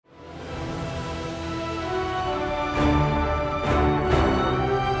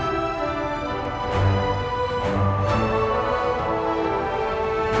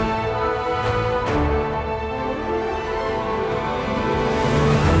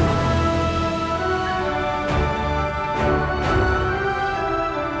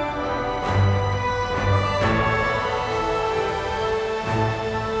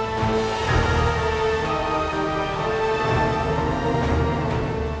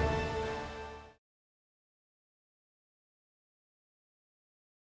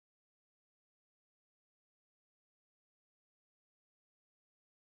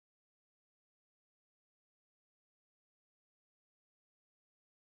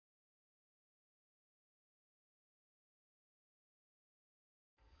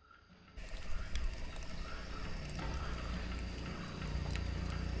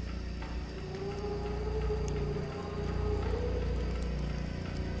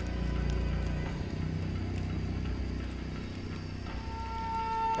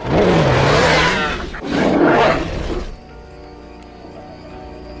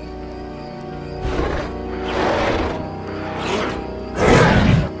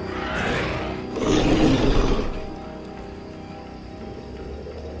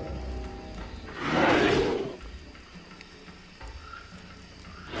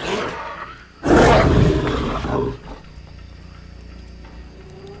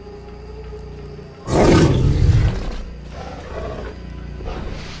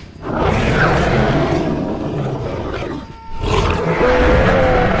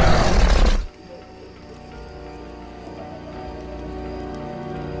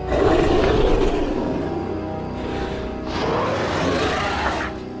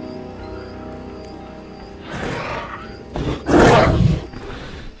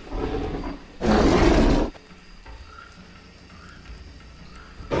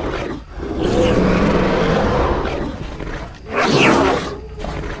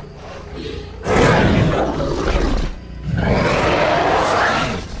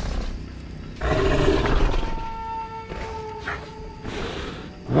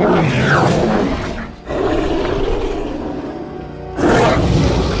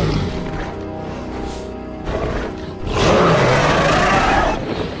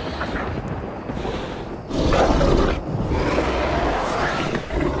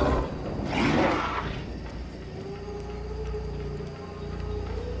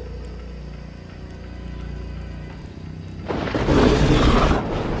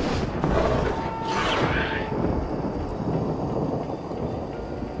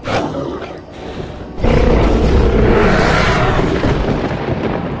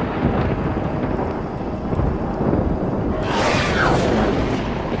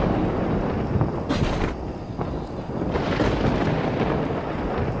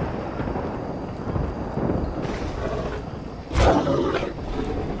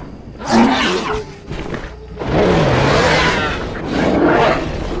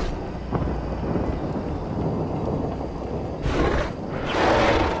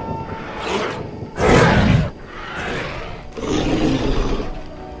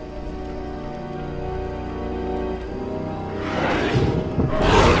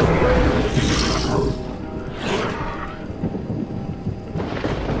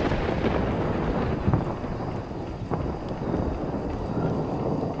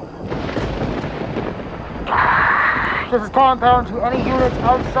This is compound to any units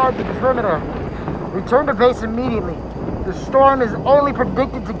outside the perimeter. Return to base immediately. The storm is only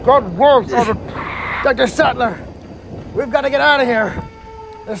predicted to get worse. Dr. Sattler, we've got to get out of here.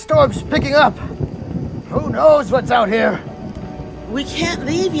 The storm's picking up. Who knows what's out here? We can't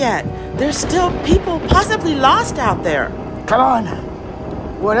leave yet. There's still people possibly lost out there. Come on.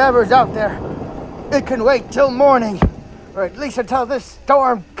 Whatever's out there, it can wait till morning. Or at least until this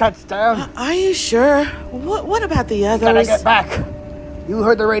storm cuts down. Are you sure? What about the others? Gotta get back. You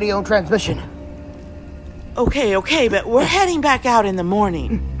heard the radio transmission. Okay, but we're heading back out in the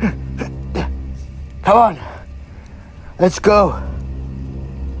morning. Come on. Let's go.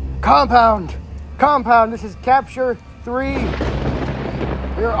 Compound, this is Capture 3.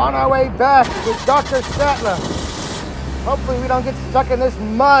 We're on our way back with Dr. Sattler. Hopefully we don't get stuck in this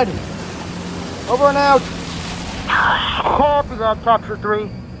mud. Over and out. Copy that, Capture 3.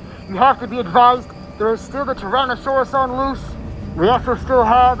 You have to be advised there is still the Tyrannosaurus on loose. We also still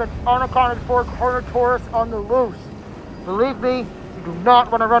have an unaccounted for Carnotaurus on the loose. Believe me, you do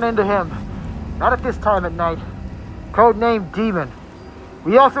not want to run into him. Not at this time at night. Codename Demon.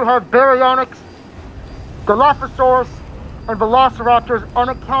 We also have Baryonyx, Dilophosaurus, and Velociraptors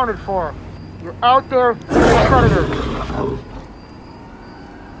unaccounted for. You're out there with predators.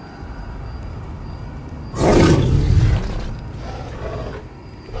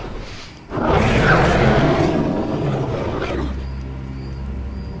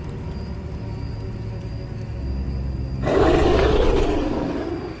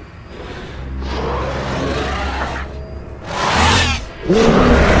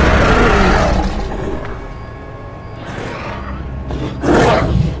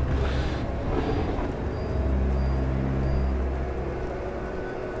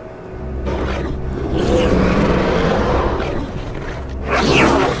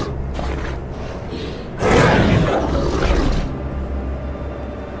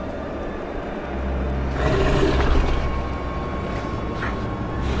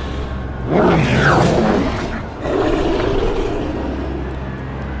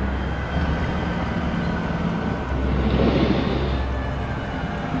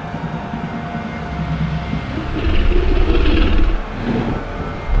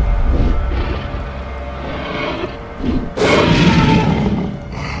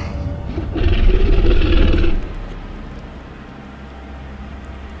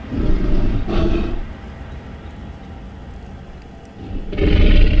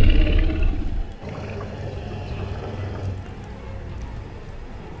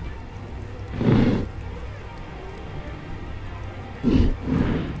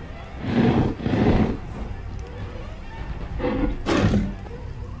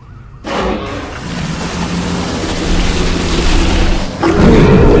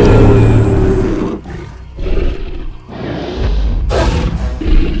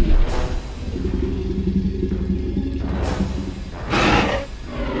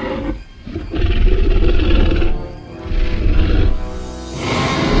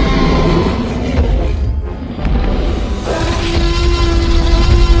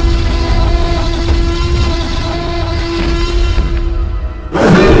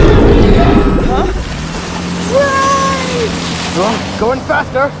 Going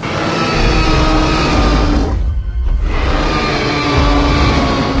faster.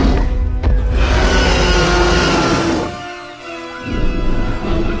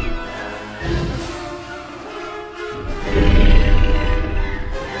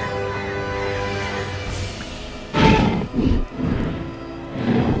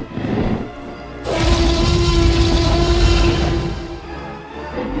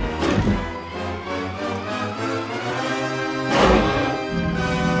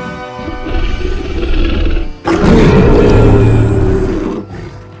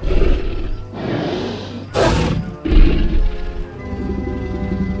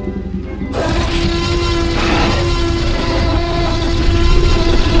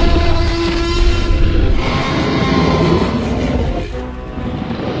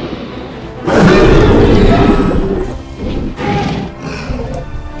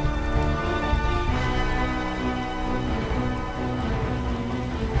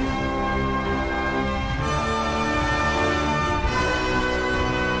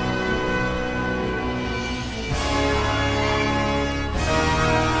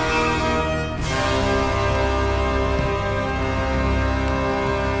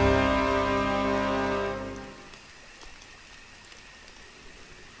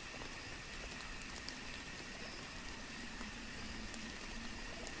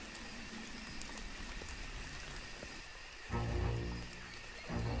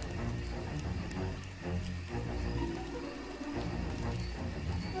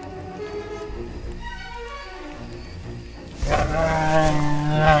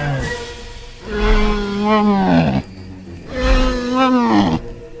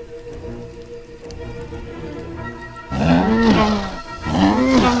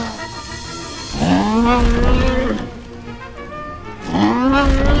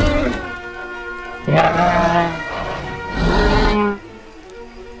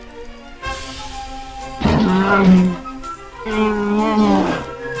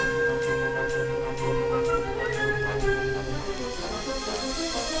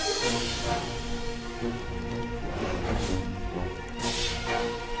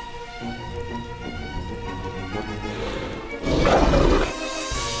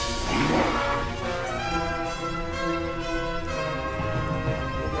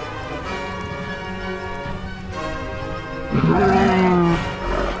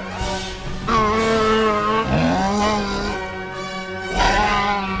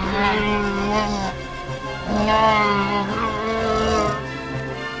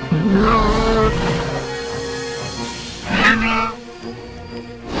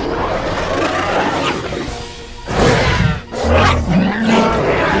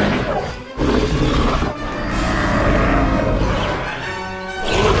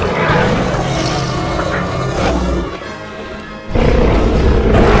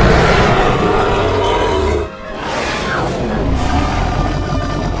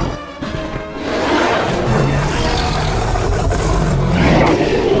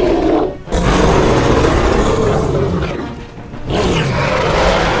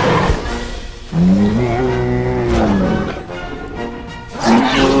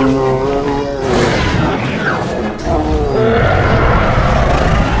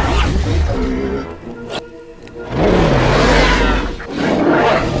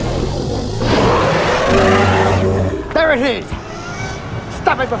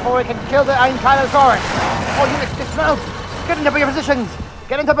 Before we can kill the Dinosaurs. All units dismount. Get into your positions.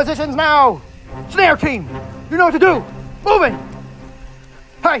 Get into positions now. Snare team, you know what to do. Moving.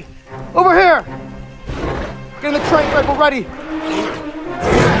 Hey, over here. Getting the train rifle ready.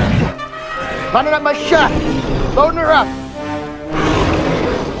 Lining up my shot. Loading her up.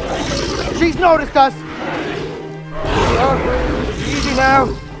 She's noticed us. Easy now.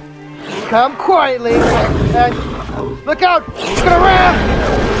 Come quietly and look out. It's gonna ram.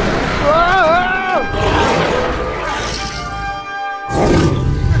 Whoa!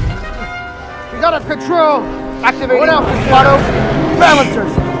 She's out of control. Activating. What else, Otto?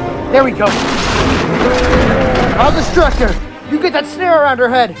 Balancers. There we go. I'll distract her. You get that snare around her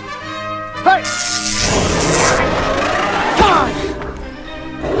head. Hey! Time!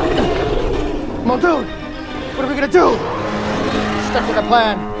 Come on, dude. What are we gonna do? Stick to the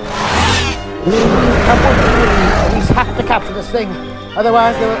plan. We have to capture this thing.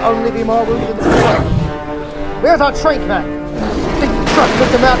 Otherwise, there will only be more wounded in the fight. Where's our train man? I think the truck took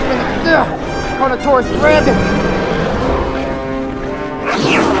them out. Carnotaurus rammed it.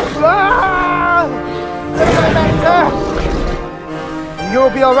 You'll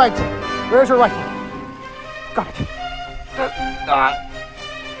be all right. Where's your rifle? Got it.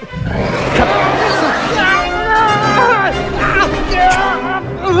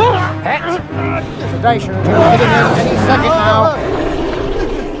 Sedation will be getting in any second now.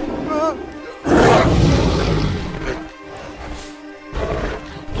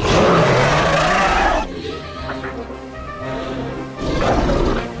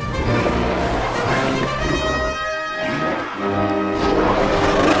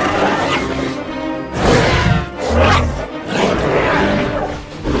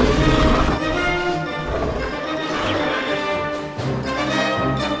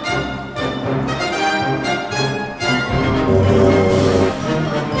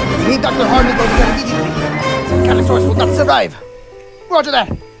 Roger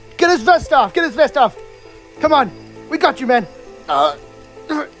that. Get his vest off. Get his vest off. Come on. We got you, man.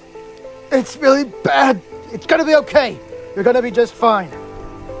 It's really bad. It's gonna be okay. You're gonna be just fine.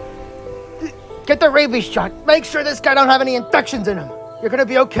 Get the rabies shot. Make sure this guy don't have any infections in him. You're gonna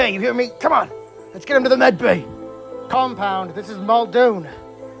be okay. You hear me? Come on. Let's get him to the med bay. Compound, this is Muldoon.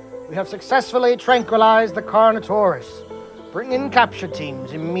 We have successfully tranquilized the Carnotaurus. Bring in capture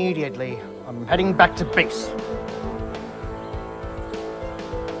teams immediately. I'm heading back to base.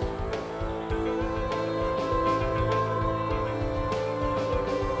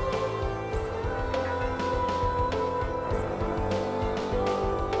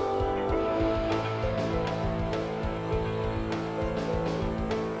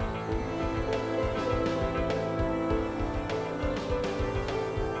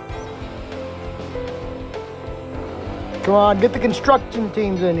 Come on, get the construction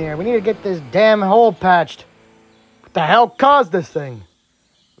teams in here. We need to get this damn hole patched. What the hell caused this thing?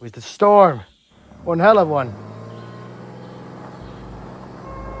 It was the storm. One hell of one.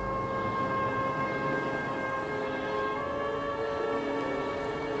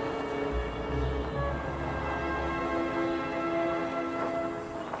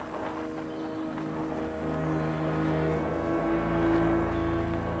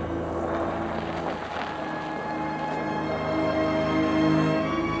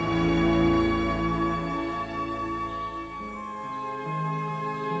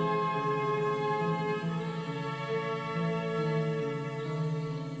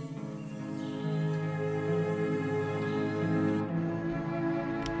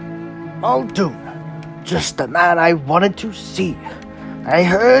 Muldoon, just the man I wanted to see. I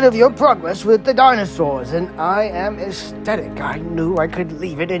heard of your progress with the dinosaurs, and I am ecstatic. I knew I could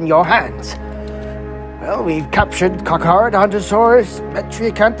leave it in your hands. Well, we've captured Carcharodontosaurus,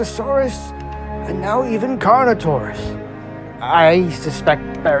 Metriacanthosaurus, and now even Carnotaurus. I suspect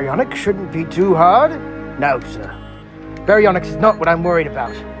baryonyx shouldn't be too hard. No, sir. Baryonyx is not what I'm worried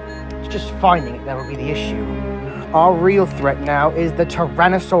about. It's just finding it that will be the issue. Our real threat now is the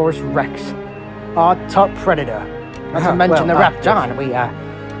Tyrannosaurus Rex, our top predator. Not to mention the raptors.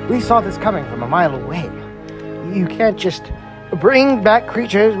 John, we saw this coming from a mile away. You can't just bring back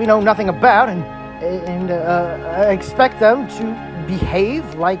creatures we know nothing about and expect them to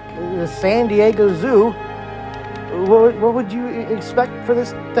behave like the San Diego Zoo. What would you expect for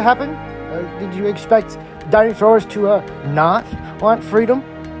this to happen? Did you expect dinosaurs to not want freedom?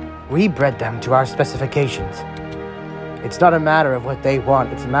 We bred them to our specifications. It's not a matter of what they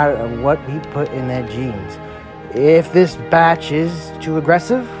want, it's a matter of what we put in their genes. If this batch is too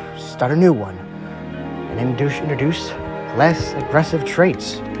aggressive, start a new one. And introduce less aggressive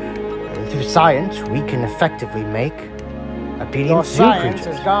traits. Through science, we can effectively make obedient zoo creatures. Your science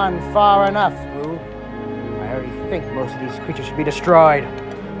has gone far enough, Boo. I already think most of these creatures should be destroyed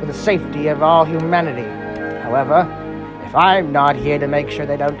for the safety of all humanity. However, if I'm not here to make sure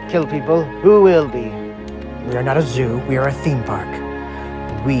they don't kill people, who will be? We are not a zoo, we are a theme park.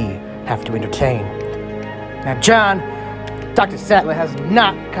 We have to entertain. Now, John, Dr. Sattler has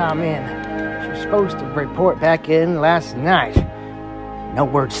not come in. She was supposed to report back in last night. No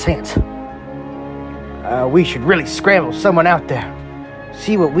word since. We should really scramble someone out there.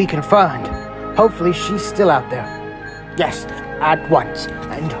 See what we can find. Hopefully she's still out there. Yes, at once,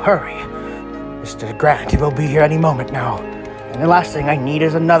 and hurry. Mr. Grant will be here any moment now. And the last thing I need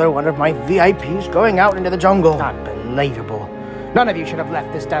is another one of my VIPs going out into the jungle. Unbelievable. None of you should have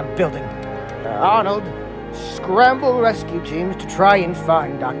left this damn building. Arnold, scramble rescue teams to try and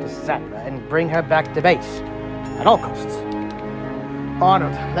find Dr. Sattler and bring her back to base. At all costs.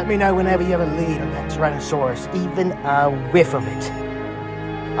 Arnold, let me know whenever you have a lead on that Tyrannosaurus, even a whiff of it.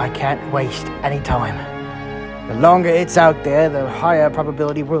 I can't waste any time. The longer it's out there, the higher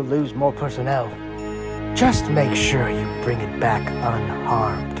probability we'll lose more personnel. Just make sure you bring it back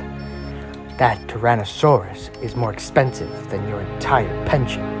unharmed. That Tyrannosaurus is more expensive than your entire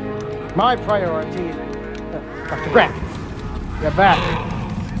pension. My priority is... Dr. Grant, you're back.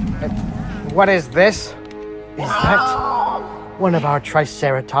 What is this? Is that one of our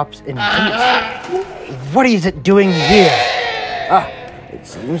Triceratops infants? What is it doing here? It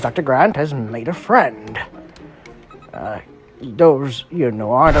seems Dr. Grant has made a friend. Those,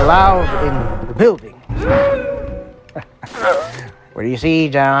 aren't allowed in the building. What do you see,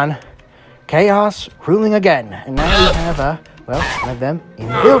 John? Chaos ruling again. And now we have, one of them in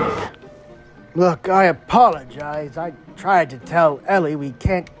the building. Look, I apologize. I tried to tell Ellie we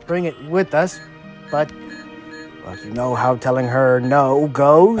can't bring it with us, but, you know how telling her no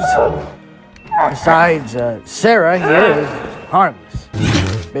goes. Besides, Sarah here is harmless.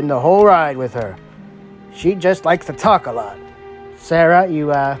 Been the whole ride with her. She just likes to talk a lot. Sarah, you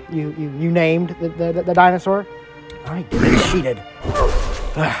named the dinosaur? I did. She did.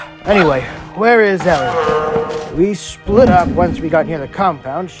 Anyway, where is Ellie? We split up once we got near the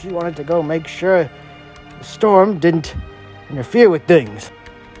compound. She wanted to go make sure the storm didn't interfere with things.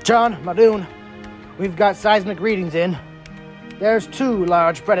 John, Madoon, we've got seismic readings in. There's 2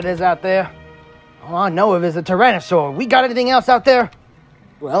 large predators out there. All I know of is a tyrannosaur. We got anything else out there?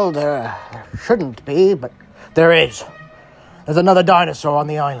 Well, there shouldn't be, but there is. There's another dinosaur on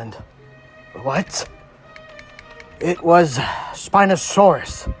the island. What? It was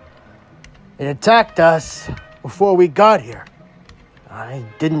Spinosaurus. It attacked us before we got here. I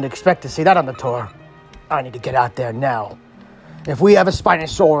didn't expect to see that on the tour. I need to get out there now. If we have a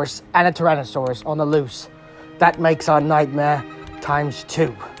Spinosaurus and a Tyrannosaurus on the loose, that makes our nightmare times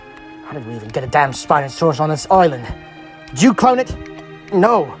 2. How did we even get a damn Spinosaurus on this island? Did you clone it?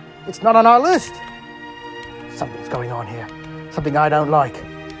 No, it's not on our list. Something's going on here. Something I don't like.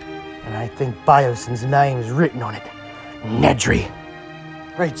 And I think Biosyn's name's written on it. Nedry.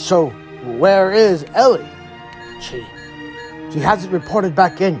 Right, so where is Ellie? She hasn't reported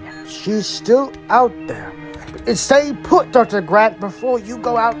back in yet. She's still out there. Stay put, Dr. Grant, before you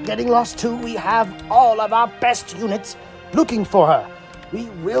go out getting lost too. We have all of our best units looking for her. We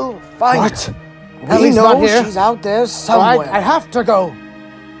will find her. We know she's out there somewhere. I have to go.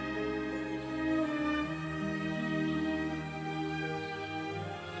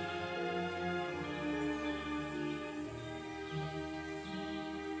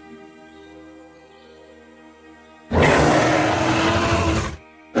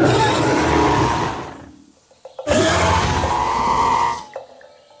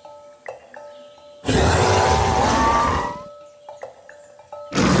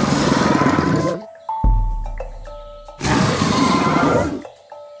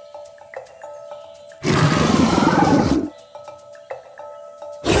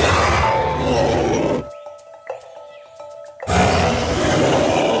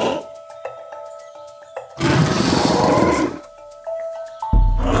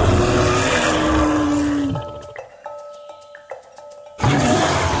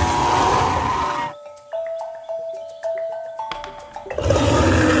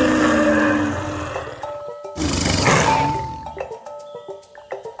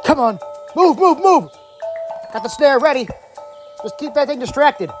 Come on, move! Got the snare ready. Just keep that thing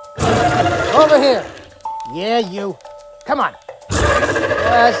distracted. Over here. Yeah, you. Come on.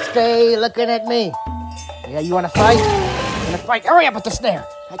 Just stay looking at me. Yeah, you wanna fight? You wanna fight? Hurry up with the snare.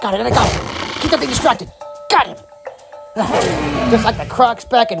 I got it. Keep that thing distracted. Got him. Just like the Crocs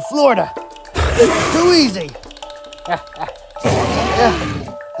back in Florida. Too easy. Yeah,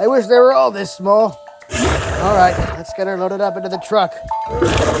 I wish they were all this small. All right, let's get her loaded up into the truck.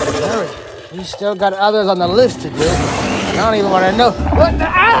 Hurry. We still got others on the list to do. I don't even want to know. What the?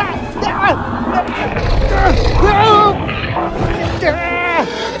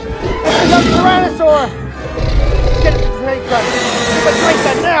 There's a Tyrannosaur! Get it, drink that. Get the drink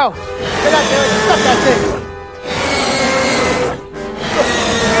that now! Get out there and stop that thing!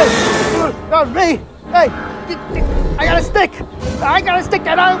 Not me! Hey! I got a stick!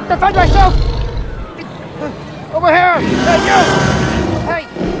 And I'll defend myself! Over here! Hey, you! Hey!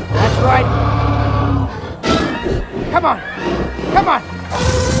 That's right! Come on!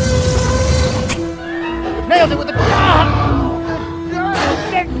 Nailed it with the...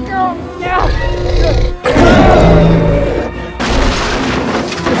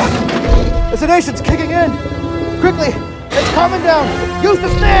 The sedation's kicking in! Quickly! It's calming down! Use the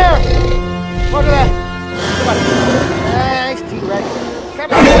snare! Look at that! Come on! Thanks, T-Rex!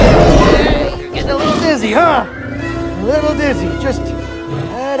 Come on! Hey, you're getting a little dizzy, huh? A little dizzy. Just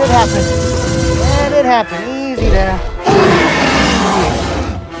let it happen. Easy there.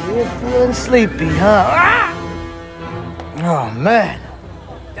 You're feeling sleepy, huh? Oh, man.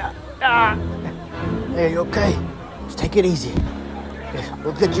 Hey, you okay? Just take it easy.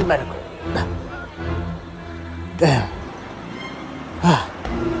 We'll get you medical. Damn.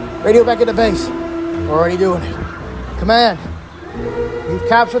 Radio back at the base. Already doing it. Command. We've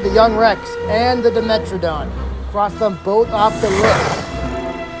captured the young Rex and the Dimetrodon. Crossed them both off the list.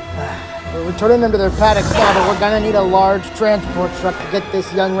 We're returning them to their paddocks now, but we're gonna need a large transport truck to get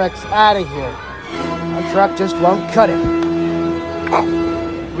this young Rex out of here. Our truck just won't cut it.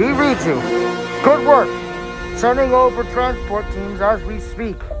 We read you. Good work. Sending over transport teams as we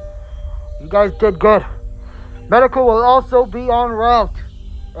speak. You guys did good. Medical will also be en route.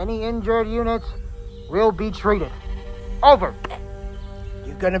 Any injured units will be treated. Over.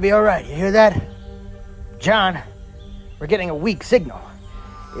 You're gonna be alright, you hear that? John, we're getting a weak signal.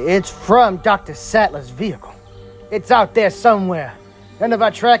 It's from Dr. Sattler's vehicle. It's out there somewhere. None of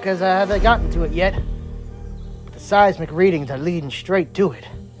our trackers have gotten to it yet. The seismic readings are leading straight to it.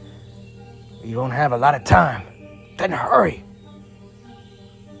 You don't have a lot of time. Then hurry.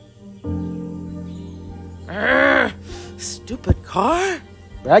 Stupid car.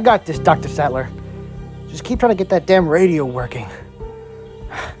 I got this, Dr. Sattler. Just keep trying to get that damn radio working.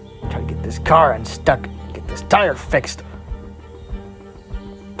 Try to get this car unstuck. Get this tire fixed.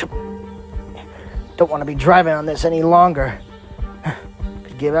 Don't want to be driving on this any longer.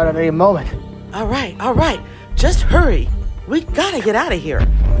 Could give out at any moment. All right. Just hurry. We gotta get out of here.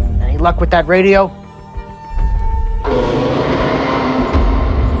 Any luck with that radio?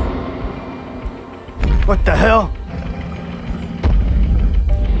 What the hell?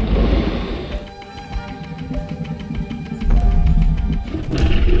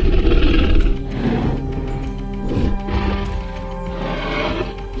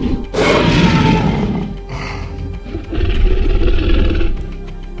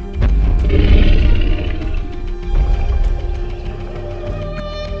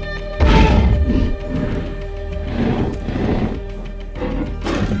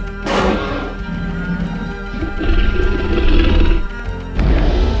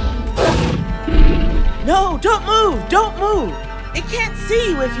 No, don't move. It can't see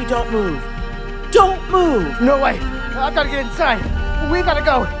you if you don't move. Don't move. No way. I've got to get inside. We gotta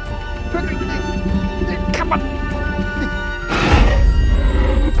go. Come on.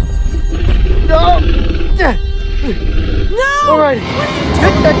 No. No. All right.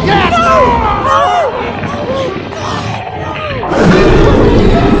 Hit the gas.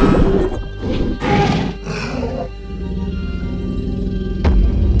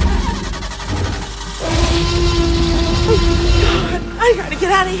 I gotta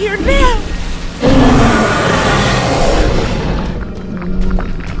get out of here now!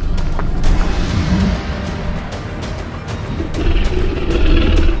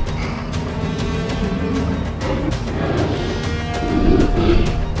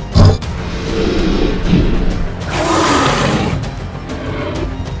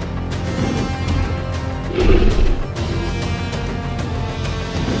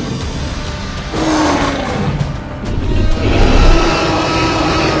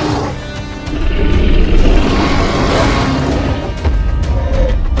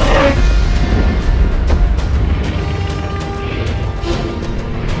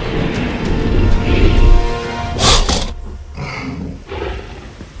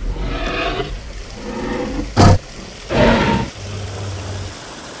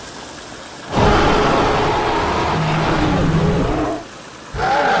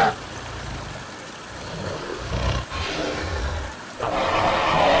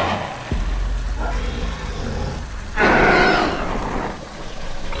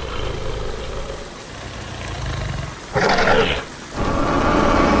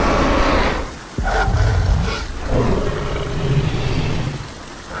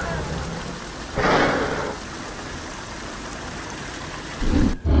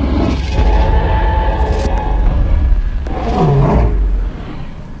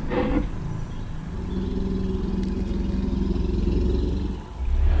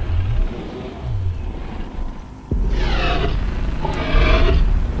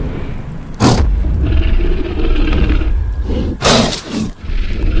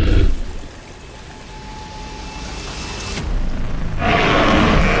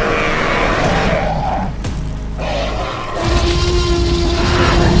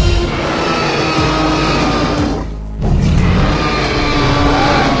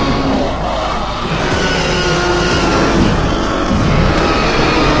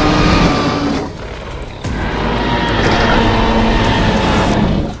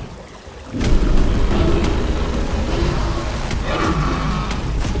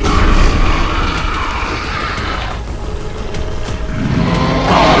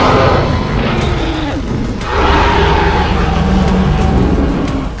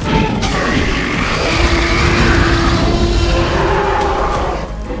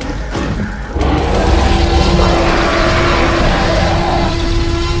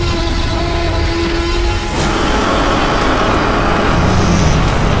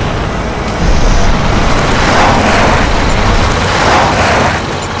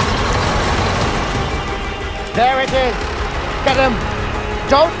 There it is. Get him.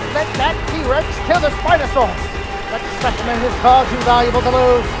 Don't let that T-Rex kill the Spinosaurus. That specimen is far too valuable to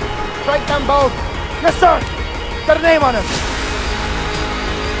lose. Strike them both. Yes, sir. Got a name on him.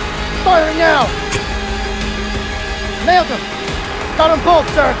 Firing now. Nailed him. Got him both,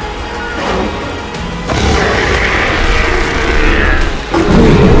 sir.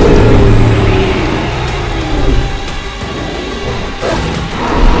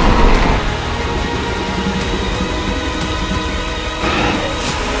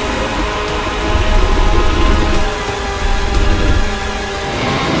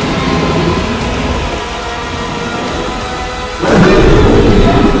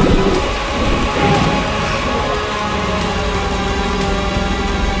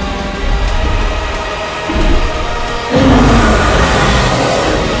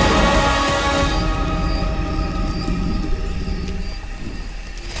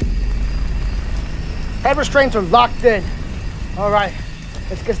 Head restraints are locked in. All right,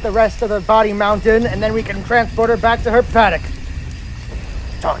 let's get the rest of the body mounted, and then we can transport her back to her paddock.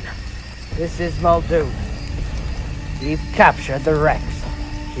 Done. This is Muldoon. We've captured the Rex.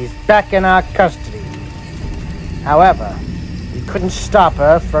 She's back in our custody. However, we couldn't stop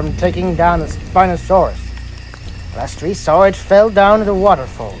her from taking down the Spinosaurus. Last we saw, it fell down to the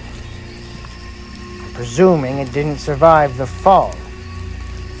waterfall. Presuming it didn't survive the fall.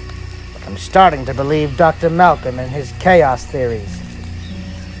 But I'm starting to believe Dr. Malcolm and his chaos theories.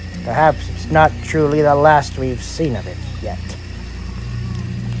 Perhaps it's not truly the last we've seen of it yet.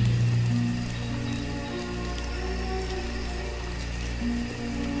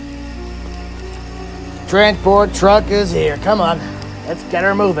 Transport truck is here. Come on. Let's get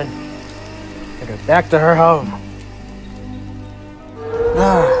her moving. Get her back to her home.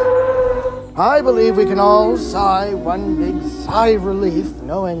 I believe we can all sigh one big sigh of relief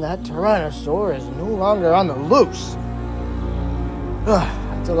knowing that Tyrannosaur is no longer on the loose.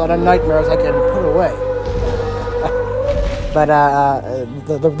 That's a lot of nightmares I can put away. But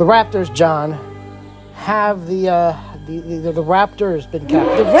the raptors, John, have the raptors been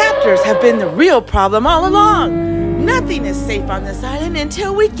captured? The raptors have been the real problem all along. Nothing is safe on this island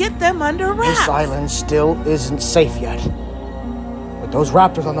until we get them under wraps. This island still isn't safe yet. With those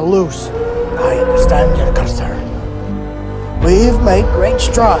raptors on the loose, I understand your concern. We've made great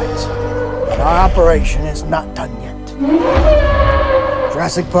strides, but our operation is not done yet.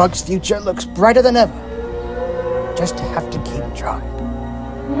 Jurassic Park's future looks brighter than ever. Just have to keep trying.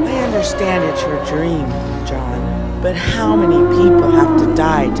 I understand it's your dream, John, but how many people have to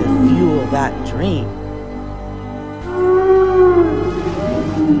die to fuel that dream?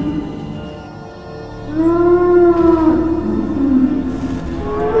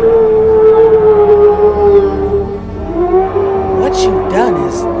 What you've done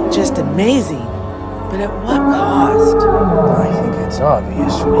is just amazing, but at what cost? I think it's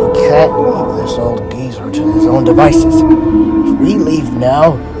obvious we can't leave this old geezer to his own devices. If we leave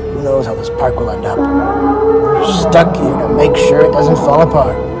now, who knows how this park will end up. We're stuck here to make sure it doesn't fall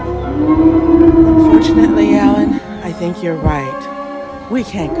apart. Unfortunately, Alan, I think you're right. We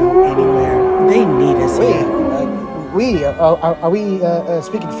can't go anywhere. They need us here. Are we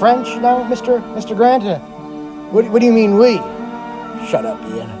speaking French now, Mr. Grant? What do you mean we? Shut up,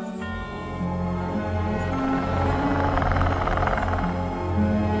 Ian.